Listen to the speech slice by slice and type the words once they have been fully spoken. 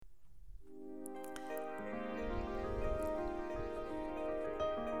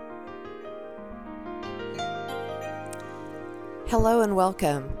Hello and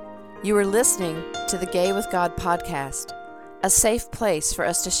welcome. You are listening to the Gay with God podcast, a safe place for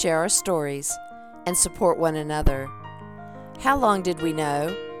us to share our stories and support one another. How long did we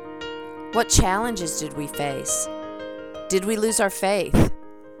know? What challenges did we face? Did we lose our faith?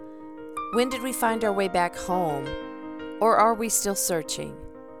 When did we find our way back home? Or are we still searching?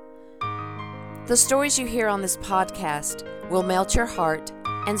 The stories you hear on this podcast will melt your heart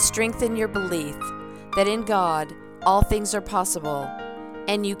and strengthen your belief that in God, all things are possible,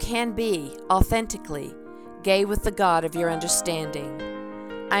 and you can be authentically gay with the God of your understanding.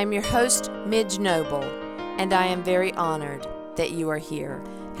 I am your host, Midge Noble, and I am very honored that you are here.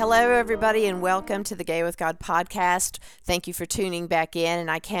 Hello, everybody, and welcome to the Gay with God podcast. Thank you for tuning back in, and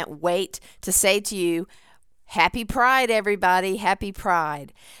I can't wait to say to you, Happy Pride, everybody. Happy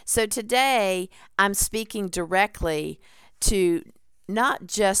Pride. So today, I'm speaking directly to not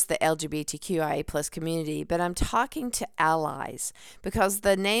just the LGBTQIA plus community, but I'm talking to allies, because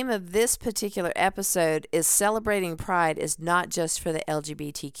the name of this particular episode is Celebrating Pride is not just for the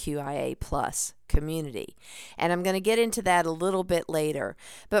LGBTQIA plus community. And I'm going to get into that a little bit later.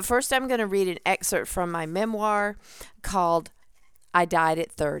 But first, I'm going to read an excerpt from my memoir called I Died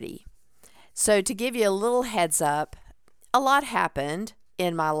at 30. So to give you a little heads up, a lot happened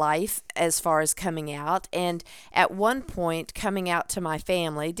in my life as far as coming out, and at one point coming out to my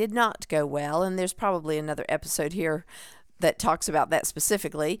family did not go well, and there's probably another episode here that talks about that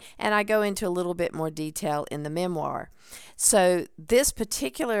specifically, and I go into a little bit more detail in the memoir. So this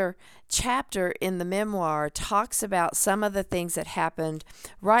particular chapter in the memoir talks about some of the things that happened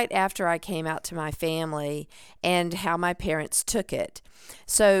right after I came out to my family and how my parents took it.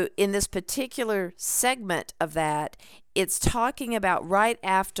 So in this particular segment of that, it's talking about right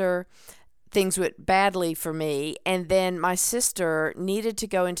after things went badly for me, and then my sister needed to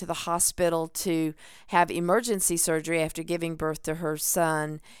go into the hospital to have emergency surgery after giving birth to her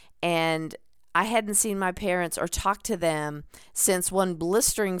son, and I hadn't seen my parents or talked to them since one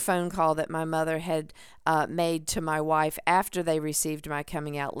blistering phone call that my mother had made to my wife after they received my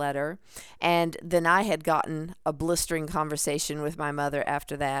coming out letter, and then I had gotten a blistering conversation with my mother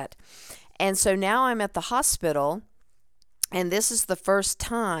after that. And so now I'm at the hospital, and this is the first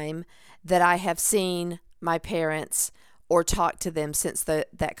time that I have seen my parents or talked to them since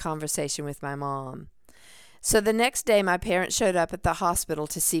that conversation with my mom. So the next day, my parents showed up at the hospital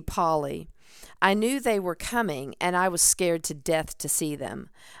to see Polly. I knew they were coming, and I was scared to death to see them.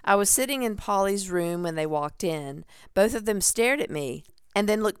 I was sitting in Polly's room when they walked in. Both of them stared at me and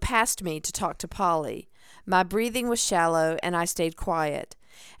then looked past me to talk to Polly. My breathing was shallow, and I stayed quiet.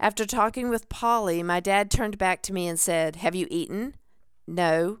 After talking with Polly, my dad turned back to me and said, "Have you eaten?"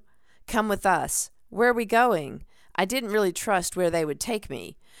 "No." "Come with us." "Where are we going?" I didn't really trust where they would take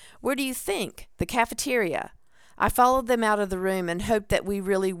me. "Where do you think?" "The cafeteria." I followed them out of the room and hoped that we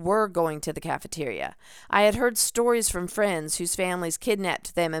really were going to the cafeteria. I had heard stories from friends whose families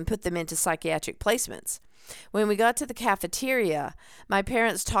kidnapped them and put them into psychiatric placements. When we got to the cafeteria, my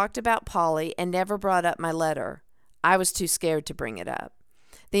parents talked about Polly and never brought up my letter. I was too scared to bring it up.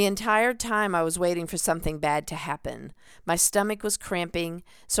 The entire time I was waiting for something bad to happen. My stomach was cramping,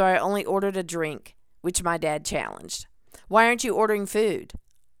 so I only ordered a drink, which my dad challenged. "Why aren't you ordering food?"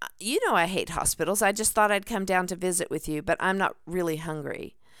 "You know I hate hospitals. I just thought I'd come down to visit with you, but I'm not really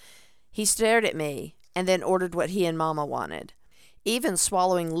hungry." He stared at me and then ordered what he and Mama wanted. Even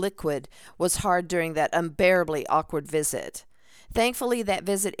swallowing liquid was hard during that unbearably awkward visit. Thankfully, that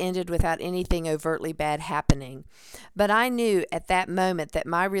visit ended without anything overtly bad happening. But I knew at that moment that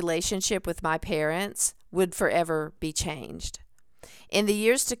my relationship with my parents would forever be changed. In the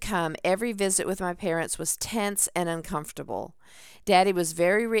years to come, every visit with my parents was tense and uncomfortable. Daddy was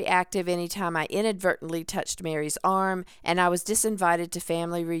very reactive anytime I inadvertently touched Mary's arm, and I was disinvited to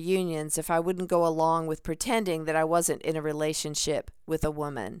family reunions if I wouldn't go along with pretending that I wasn't in a relationship with a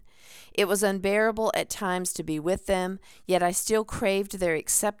woman. It was unbearable at times to be with them, yet I still craved their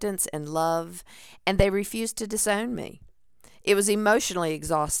acceptance and love, and they refused to disown me. It was emotionally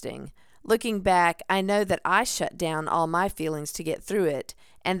exhausting. Looking back, I know that I shut down all my feelings to get through it,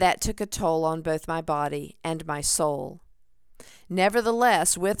 and that took a toll on both my body and my soul.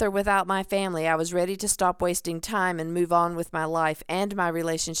 Nevertheless, with or without my family, I was ready to stop wasting time and move on with my life and my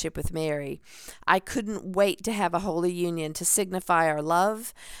relationship with Mary. I couldn't wait to have a holy union to signify our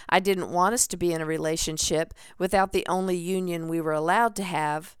love. I didn't want us to be in a relationship without the only union we were allowed to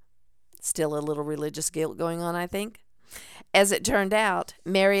have. Still a little religious guilt going on, I think. As it turned out,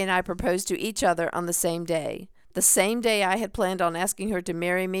 Mary and I proposed to each other on the same day. The same day I had planned on asking her to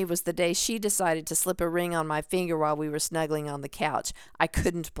marry me was the day she decided to slip a ring on my finger while we were snuggling on the couch. I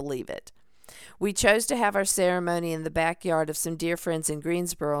couldn't believe it. We chose to have our ceremony in the backyard of some dear friends in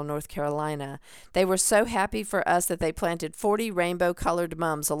Greensboro, North Carolina. They were so happy for us that they planted 40 rainbow-colored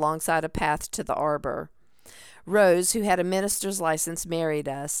mums alongside a path to the arbor. Rose, who had a minister's license, married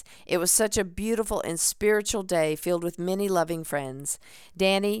us. It was such a beautiful and spiritual day filled with many loving friends.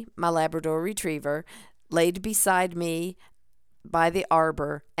 Danny, my Labrador retriever, laid beside me by the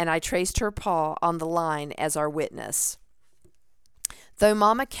arbor, and I traced her paw on the line as our witness. Though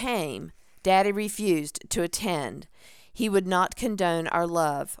Mama came, Daddy refused to attend. He would not condone our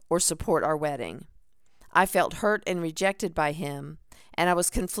love or support our wedding. I felt hurt and rejected by him, and I was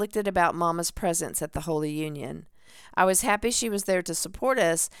conflicted about Mama's presence at the Holy Union. I was happy she was there to support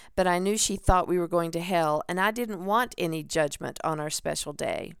us, but I knew she thought we were going to hell, and I didn't want any judgment on our special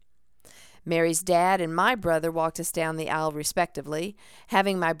day. Mary's dad and my brother walked us down the aisle respectively.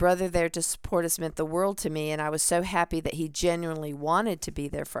 Having my brother there to support us meant the world to me, and I was so happy that he genuinely wanted to be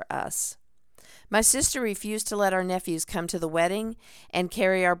there for us. My sister refused to let our nephews come to the wedding and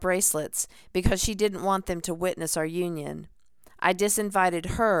carry our bracelets because she didn't want them to witness our union. I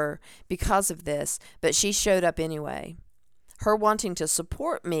disinvited her because of this, but she showed up anyway. Her wanting to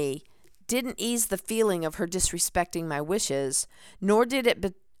support me didn't ease the feeling of her disrespecting my wishes, nor did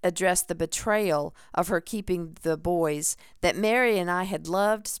it address the betrayal of her keeping the boys that Mary and I had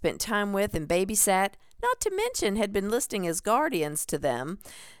loved, spent time with, and babysat, not to mention had been listing as guardians to them.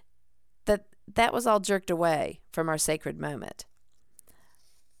 That was all jerked away from our sacred moment.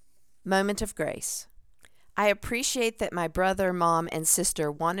 Moment of grace. I appreciate that my brother, mom, and sister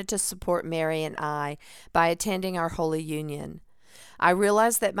wanted to support Mary and I by attending our Holy Union. I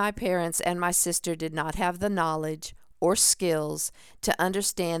realize that my parents and my sister did not have the knowledge or skills to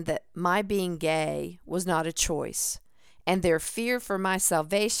understand that my being gay was not a choice, and their fear for my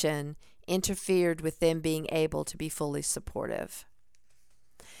salvation interfered with them being able to be fully supportive.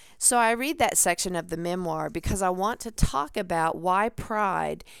 So I read that section of the memoir because I want to talk about why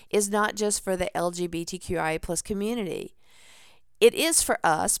pride is not just for the LGBTQIA+ community. It is for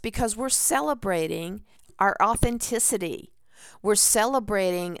us because we're celebrating our authenticity. We're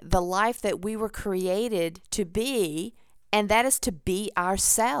celebrating the life that we were created to be, and that is to be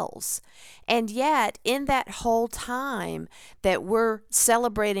ourselves. And yet, in that whole time that we're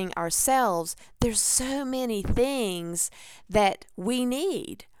celebrating ourselves, there's so many things that we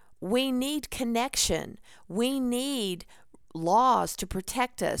need. We need connection. We need laws to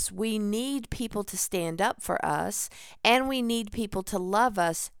protect us. We need people to stand up for us, and we need people to love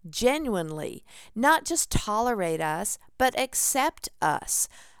us genuinely, not just tolerate us, but accept us,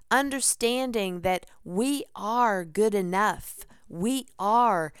 understanding that we are good enough. We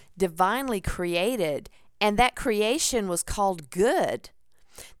are divinely created, and that creation was called good.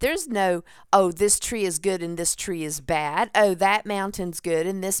 There's no, oh, this tree is good and this tree is bad. Oh, that mountain's good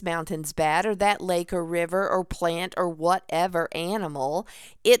and this mountain's bad, or that lake or river or plant or whatever animal.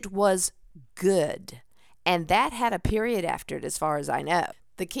 It was good. And that had a period after it, as far as I know.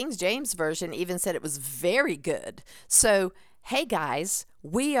 The King James Version even said it was very good. So, hey guys,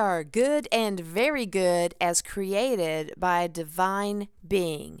 we are good and very good as created by a divine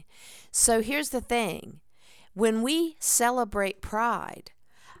being. So here's the thing. When we celebrate pride,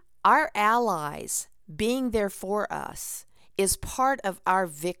 our allies being there for us is part of our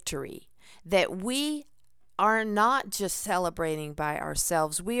victory, that we are not just celebrating by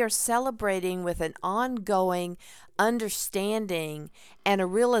ourselves. We are celebrating with an ongoing understanding and a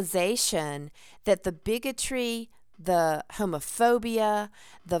realization that the bigotry, the homophobia,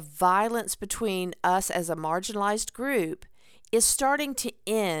 the violence between us as a marginalized group is starting to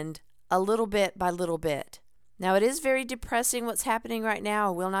end a little bit by little bit. Now, it is very depressing what's happening right now.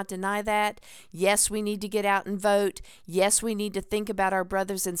 I will not deny that. Yes, we need to get out and vote. Yes, we need to think about our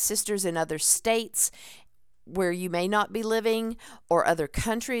brothers and sisters in other states where you may not be living, or other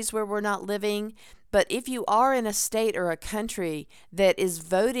countries where we're not living. But if you are in a state or a country that is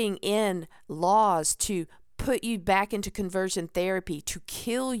voting in laws to put you back into conversion therapy, to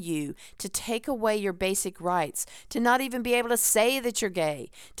kill you, to take away your basic rights, to not even be able to say that you're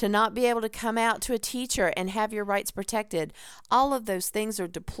gay, to not be able to come out to a teacher and have your rights protected. All of those things are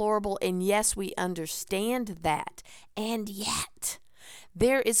deplorable, and yes, we understand that. And yet,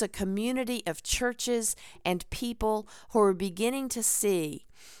 there is a community of churches and people who are beginning to see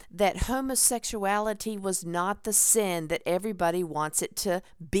that homosexuality was not the sin that everybody wants it to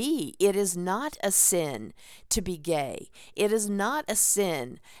be. It is not a sin to be gay. It is not a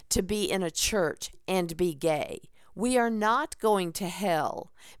sin to be in a church and be gay. We are not going to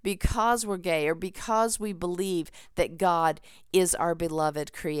hell because we're gay or because we believe that God is our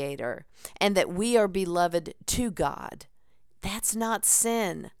beloved creator and that we are beloved to God. That's not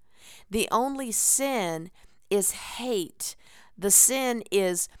sin. The only sin is hate. The sin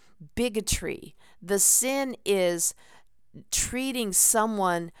is bigotry. The sin is treating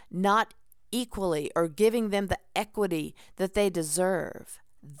someone not equally or giving them the equity that they deserve.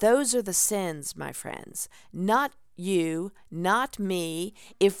 Those are the sins, my friends. Not you, not me.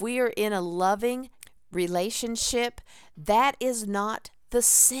 If we are in a loving relationship, that is not the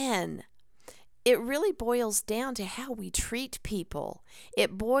sin. It really boils down to how we treat people.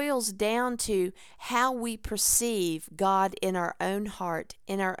 It boils down to how we perceive God in our own heart,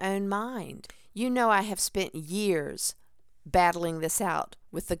 in our own mind. You know, I have spent years battling this out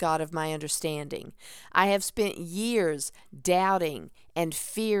with the God of my understanding. I have spent years doubting and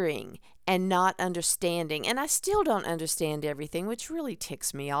fearing and not understanding. And I still don't understand everything, which really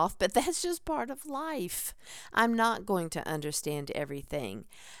ticks me off, but that's just part of life. I'm not going to understand everything.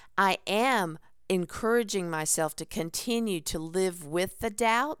 I am encouraging myself to continue to live with the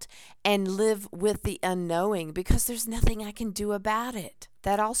doubt and live with the unknowing, because there's nothing I can do about it.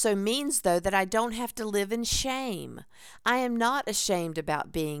 That also means, though, that I don't have to live in shame. I am not ashamed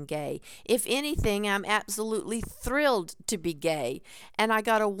about being gay. If anything, I'm absolutely thrilled to be gay. And I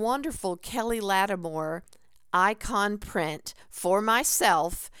got a wonderful Kelly Lattimore icon print for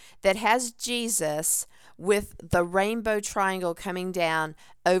myself that has Jesus with the rainbow triangle coming down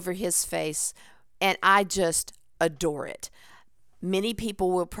over his face, and I just adore it. Many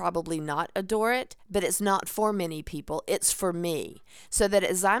people will probably not adore it, but it's not for many people. It's for me. So that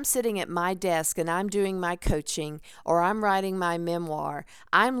as I'm sitting at my desk and I'm doing my coaching or I'm writing my memoir,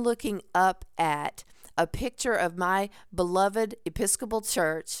 I'm looking up at a picture of my beloved Episcopal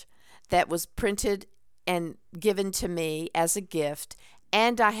Church that was printed and given to me as a gift.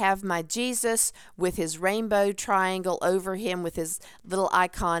 And I have my Jesus with his rainbow triangle over him with his little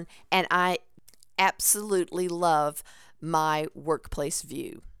icon. And I absolutely love my workplace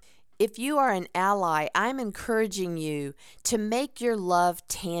view. If you are an ally, I'm encouraging you to make your love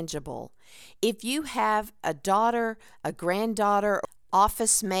tangible. If you have a daughter, a granddaughter,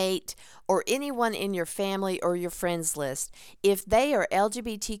 office mate, or anyone in your family or your friends list, if they are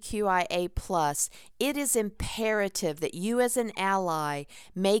LGBTQIA+, it is imperative that you as an ally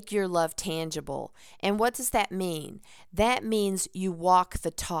make your love tangible. And what does that mean? That means you walk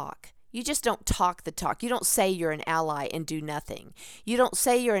the talk. You just don't talk the talk. You don't say you're an ally and do nothing. You don't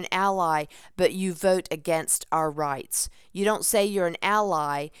say you're an ally, but you vote against our rights. You don't say you're an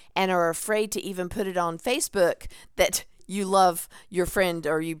ally and are afraid to even put it on Facebook that you love your friend,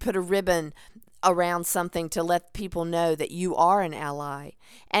 or you put a ribbon around something to let people know that you are an ally.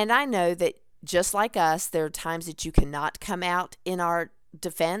 And I know that just like us, there are times that you cannot come out in our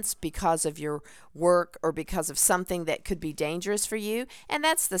defense because of your work or because of something that could be dangerous for you. And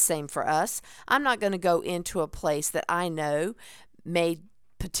that's the same for us. I'm not going to go into a place that I know may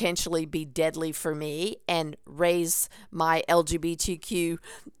potentially be deadly for me and raise my LGBTQ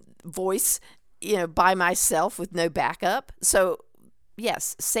voice, by myself with no backup. So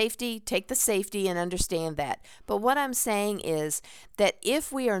yes, safety, take the safety and understand that. But what I'm saying is that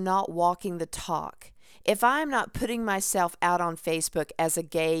if we are not walking the talk, if I'm not putting myself out on Facebook as a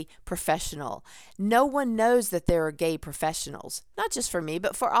gay professional, no one knows that there are gay professionals, not just for me,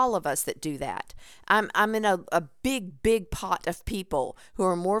 but for all of us that do that. I'm in a big pot of people who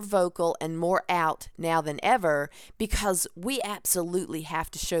are more vocal and more out now than ever, because we absolutely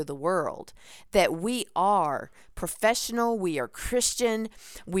have to show the world that we are professional, we are Christian,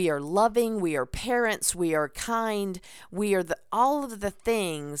 we are loving, we are parents, we are kind, we are all of the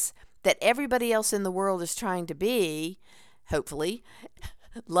things that everybody else in the world is trying to be, hopefully,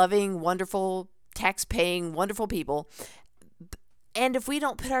 loving, wonderful, tax-paying, wonderful people. And if we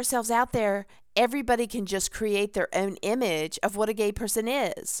don't put ourselves out there, everybody can just create their own image of what a gay person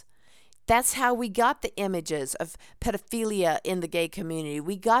is. That's how we got the images of pedophilia in the gay community.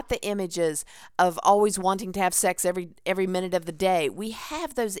 We got the images of always wanting to have sex every minute of the day. We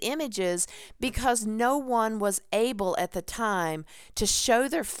have those images because no one was able at the time to show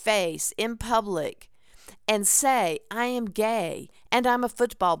their face in public and say, I am gay and I'm a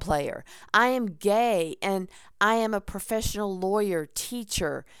football player. I am gay and I am a professional lawyer,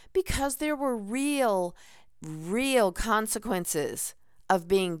 teacher, because there were real consequences of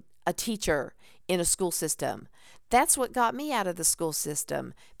being a teacher in a school system. That's what got me out of the school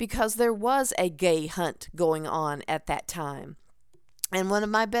system, because there was a gay hunt going on at that time. And one of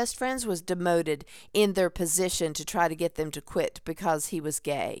my best friends was demoted in their position to try to get them to quit because he was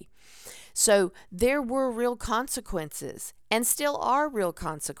gay. So there were real consequences, and still are real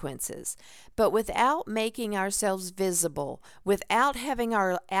consequences. But without making ourselves visible, without having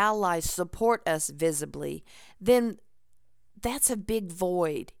our allies support us visibly, then that's a big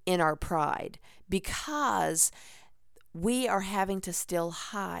void in our pride because we are having to still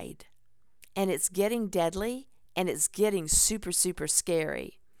hide. And it's getting deadly and it's getting super, super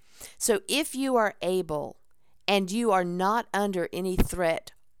scary. So if you are able and you are not under any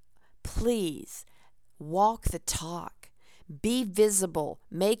threat, please walk the talk. Be visible.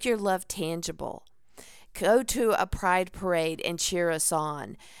 Make your love tangible. Go to a pride parade and cheer us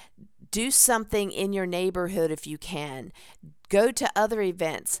on. Do something in your neighborhood if you can. Go to other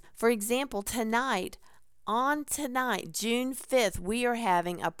events. For example, tonight, June 5th, we are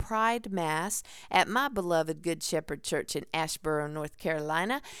having a Pride Mass at my beloved Good Shepherd Church in Asheboro, North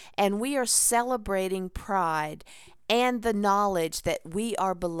Carolina, and we are celebrating pride and the knowledge that we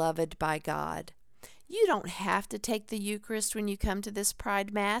are beloved by God. You don't have to take the Eucharist when you come to this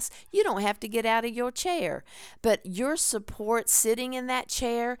Pride Mass. You don't have to get out of your chair. But your support sitting in that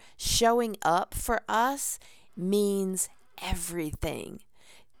chair, showing up for us, means everything.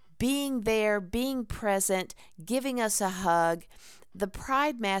 Being there, being present, giving us a hug. The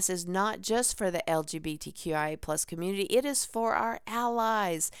Pride Mass is not just for the LGBTQIA plus community. It is for our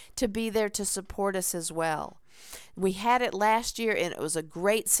allies to be there to support us as well. We had it last year and it was a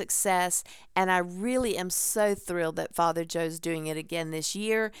great success, and I really am so thrilled that Father Joe's doing it again this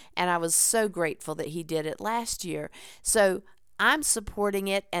year, and I was so grateful that he did it last year. So I'm supporting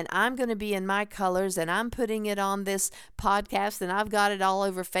it, and I'm going to be in my colors, and I'm putting it on this podcast, and I've got it all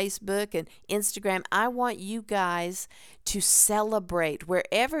over Facebook and Instagram. I want you guys to celebrate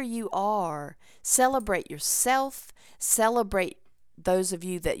wherever you are. Celebrate yourself, celebrate those of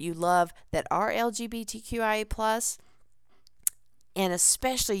you that you love that are LGBTQIA+, and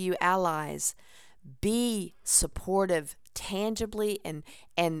especially you allies. Be supportive tangibly and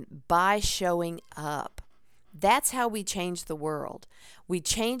by showing up. That's how we change the world. We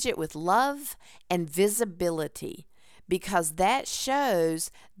change it with love and visibility, because that shows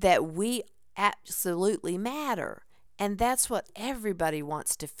that we absolutely matter. And that's what everybody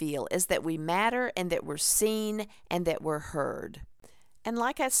wants to feel, is that we matter and that we're seen and that we're heard. And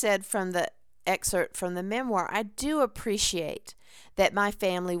like I said from the excerpt from the memoir, I do appreciate that my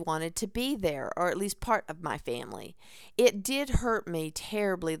family wanted to be there, or at least part of my family. It did hurt me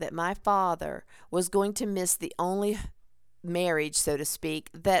terribly that my father was going to miss the only marriage, so to speak,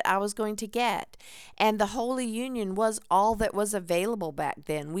 that I was going to get. And the Holy Union was all that was available back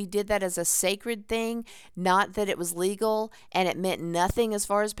then. We did that as a sacred thing, not that it was legal, and it meant nothing as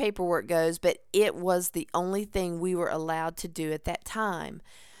far as paperwork goes, but it was the only thing we were allowed to do at that time.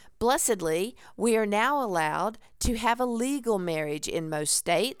 Blessedly, we are now allowed to have a legal marriage in most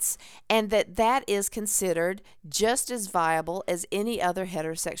states, and that is considered just as viable as any other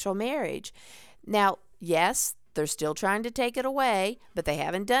heterosexual marriage. Now, yes, they're still trying to take it away, but they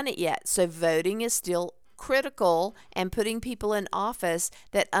haven't done it yet. So voting is still critical, and putting people in office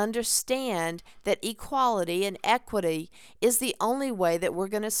that understand that equality and equity is the only way that we're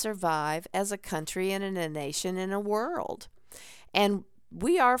going to survive as a country and in a nation and a world. And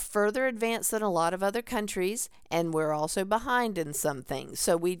we are further advanced than a lot of other countries, and we're also behind in some things.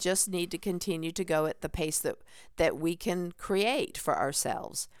 So we just need to continue to go at the pace that we can create for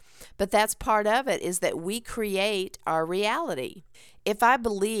ourselves. But that's part of it, is that we create our reality. If I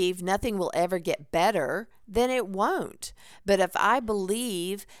believe nothing will ever get better, then it won't. But if I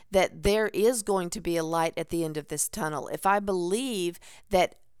believe that there is going to be a light at the end of this tunnel, if I believe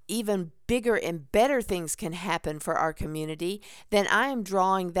that even bigger and better things can happen for our community, then I am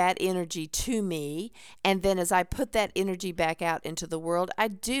drawing that energy to me. And then as I put that energy back out into the world, I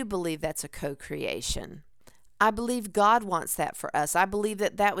do believe that's a co-creation. I believe God wants that for us. I believe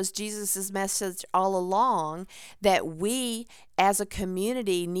that that was Jesus's message all along, that we as a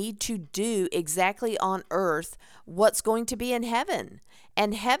community need to do exactly on earth what's going to be in heaven.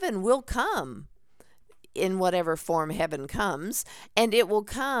 And heaven will come in whatever form heaven comes, and it will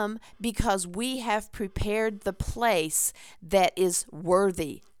come because we have prepared the place that is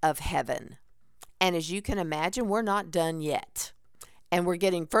worthy of heaven. And as you can imagine, we're not done yet. And we're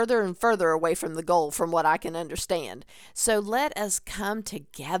getting further and further away from the goal, from what I can understand. So let us come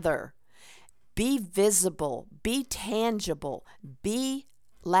together. Be visible, be tangible, be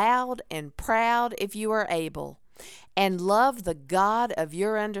loud and proud if you are able, and love the God of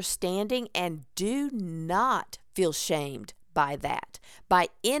your understanding, and do not feel shamed by that, by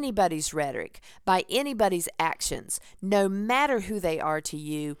anybody's rhetoric, by anybody's actions, no matter who they are to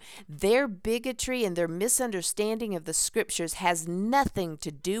you. Their bigotry and their misunderstanding of the scriptures has nothing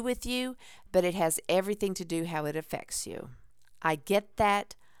to do with you, but it has everything to do how it affects you. I get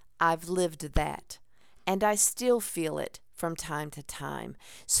that. I've lived that, and I still feel it from time to time.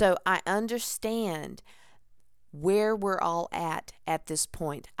 So I understand where we're all at this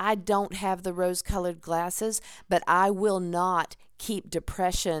point. I don't have the rose-colored glasses, but I will not keep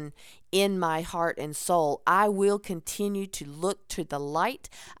depression in my heart and soul. I will continue to look to the light.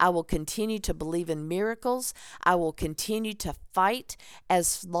 I will continue to believe in miracles. I will continue to fight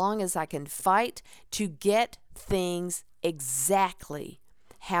as long as I can fight to get things exactly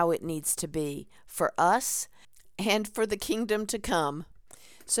how it needs to be for us and for the kingdom to come.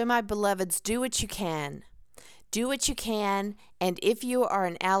 So, my beloveds, do what you can. Do what you can, and if you are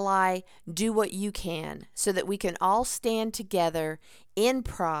an ally, do what you can so that we can all stand together in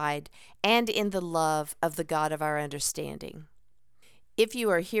pride and in the love of the God of our understanding. If you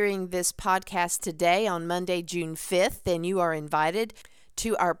are hearing this podcast today on Monday, June 5th, then you are invited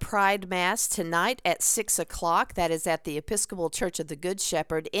to our Pride Mass tonight at 6 o'clock. That is at the Episcopal Church of the Good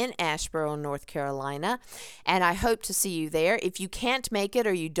Shepherd in Asheboro, North Carolina. And I hope to see you there. If you can't make it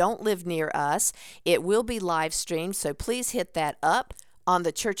or you don't live near us, it will be live streamed. So please hit that up on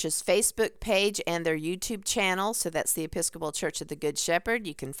the church's Facebook page and their YouTube channel. So that's the Episcopal Church of the Good Shepherd.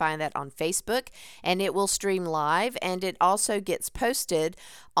 You can find that on Facebook, and it will stream live. And it also gets posted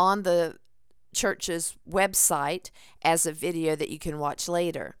on the church's website as a video that you can watch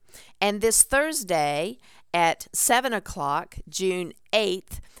later. And this Thursday at 7 o'clock, June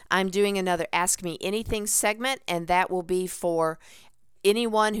 8th, I'm doing another Ask Me Anything segment, and that will be for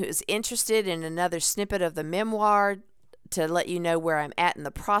anyone who is interested in another snippet of the memoir, to let you know where I'm at in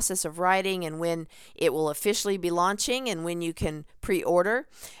the process of writing and when it will officially be launching and when you can pre-order.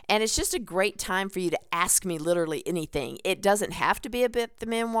 And it's just a great time for you to ask me literally anything. It doesn't have to be about the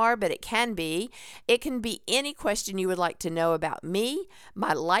memoir, but it can be. It can be any question you would like to know about me,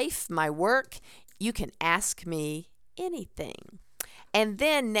 my life, my work. You can ask me anything. And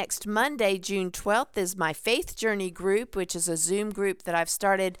then next Monday, June 12th, is my Faith Journey group, which is a Zoom group that I've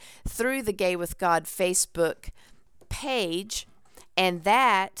started through the Gay with God Facebook page, and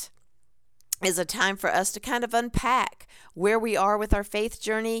that is a time for us to kind of unpack where we are with our faith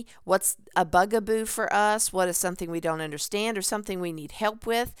journey, what's a bugaboo for us, what is something we don't understand or something we need help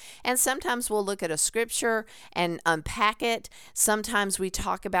with. And sometimes we'll look at a scripture and unpack it. Sometimes we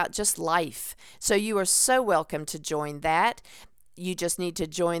talk about just life. So you are so welcome to join that. You just need to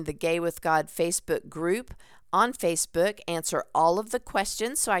join the Gay with God Facebook group on Facebook, answer all of the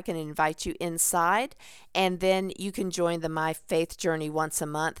questions so I can invite you inside, and then you can join the My Faith Journey once a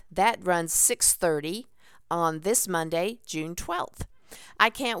month. That runs 6:30 on this Monday, June 12th. I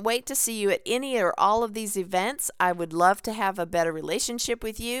can't wait to see you at any or all of these events. I would love to have a better relationship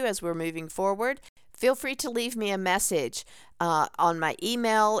with you as we're moving forward. Feel free to leave me a message on my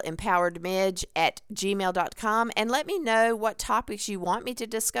email, empoweredmidge@gmail.com, and let me know what topics you want me to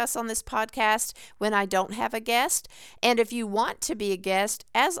discuss on this podcast when I don't have a guest. And if you want to be a guest,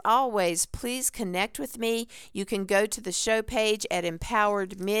 as always, please connect with me. You can go to the show page at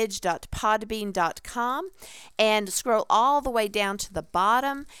empoweredmidge.podbean.com and scroll all the way down to the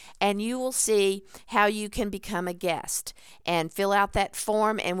bottom, and you will see how you can become a guest. And fill out that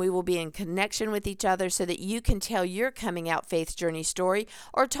form, and we will be in connection with each other so that you can tell your coming out faith journey story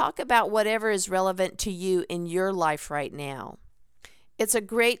or talk about whatever is relevant to you in your life right now. It's a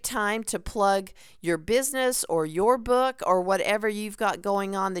great time to plug your business or your book or whatever you've got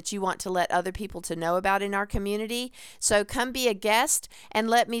going on that you want to let other people to know about in our community. So come be a guest and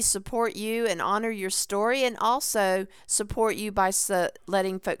let me support you and honor your story, and also support you by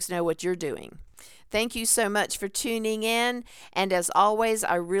letting folks know what you're doing. Thank you so much for tuning in. And as always,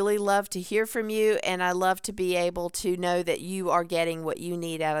 I really love to hear from you, and I love to be able to know that you are getting what you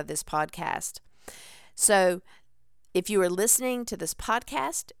need out of this podcast. So if you are listening to this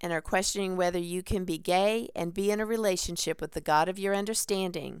podcast and are questioning whether you can be gay and be in a relationship with the God of your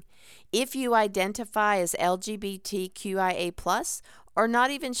understanding, if you identify as LGBTQIA+, or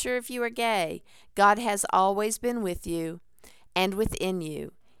not even sure if you are gay, God has always been with you and within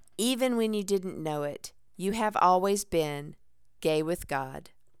you. Even when you didn't know it, you have always been gay with God.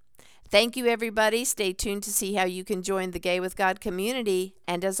 Thank you, everybody. Stay tuned to see how you can join the Gay with God community.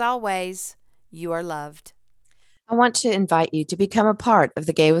 And as always, you are loved. I want to invite you to become a part of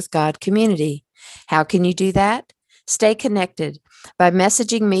the Gay with God community. How can you do that? Stay connected by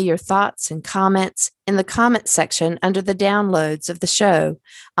messaging me your thoughts and comments in the comment section under the downloads of the show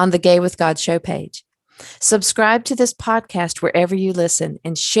on the Gay with God show page. Subscribe to this podcast wherever you listen,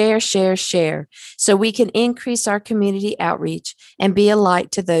 and share so we can increase our community outreach and be a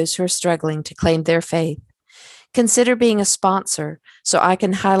light to those who are struggling to claim their faith. Consider being a sponsor so I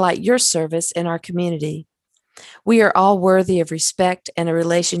can highlight your service in our community. We are all worthy of respect and a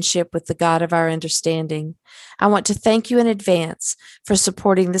relationship with the God of our understanding. I want to thank you in advance for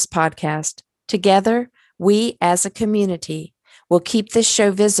supporting this podcast. Together, we as a community will keep this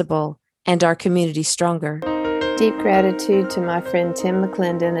show visible and our community stronger. Deep gratitude to my friend Tim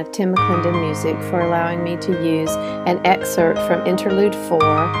McClendon of Tim McClendon Music for allowing me to use an excerpt from Interlude 4,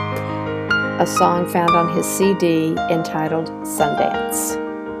 a song found on his CD entitled Sundance.